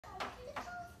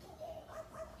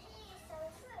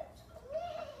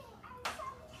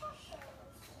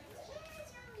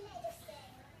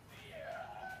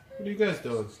What are you guys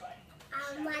doing?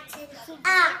 I'm watching TV.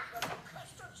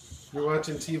 You're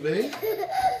watching TV?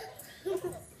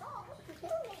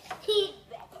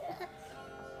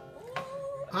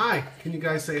 Hi. Can you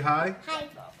guys say hi? Hi.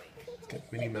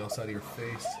 Get Minnie Mouse out of your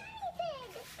face.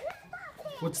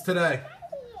 What's today?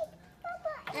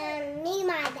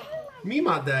 Mima Day.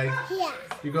 Mima Day? Yeah.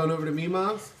 You going over to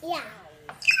Mima's? Yeah.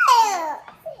 Oh,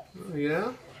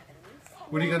 yeah?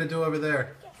 What are you going to do over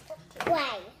there?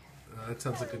 Play. That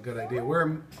sounds like a good idea.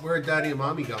 Where are Daddy and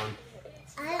Mommy gone?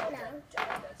 I don't know.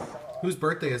 Whose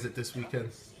birthday is it this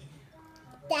weekend?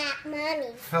 That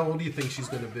Mommy. How old do you think she's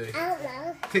going to be? I don't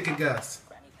know. Take a guess.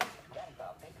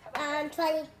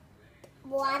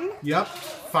 21. Yep,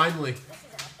 finally.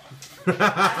 You're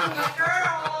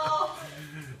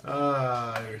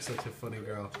such a funny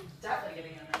girl.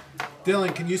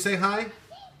 Dylan, can you say hi?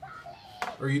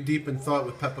 Or are you deep in thought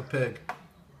with Peppa Pig?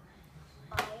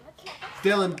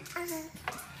 Dylan,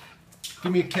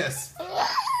 give me a kiss.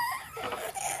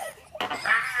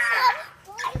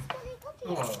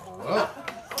 Oh.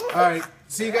 Alright,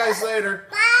 see you guys later.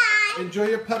 Bye. Enjoy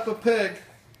your Peppa Pig.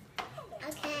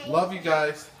 Okay. Love you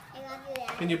guys. I love you.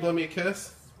 Can you blow me a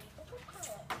kiss?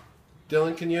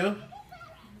 Dylan, can you?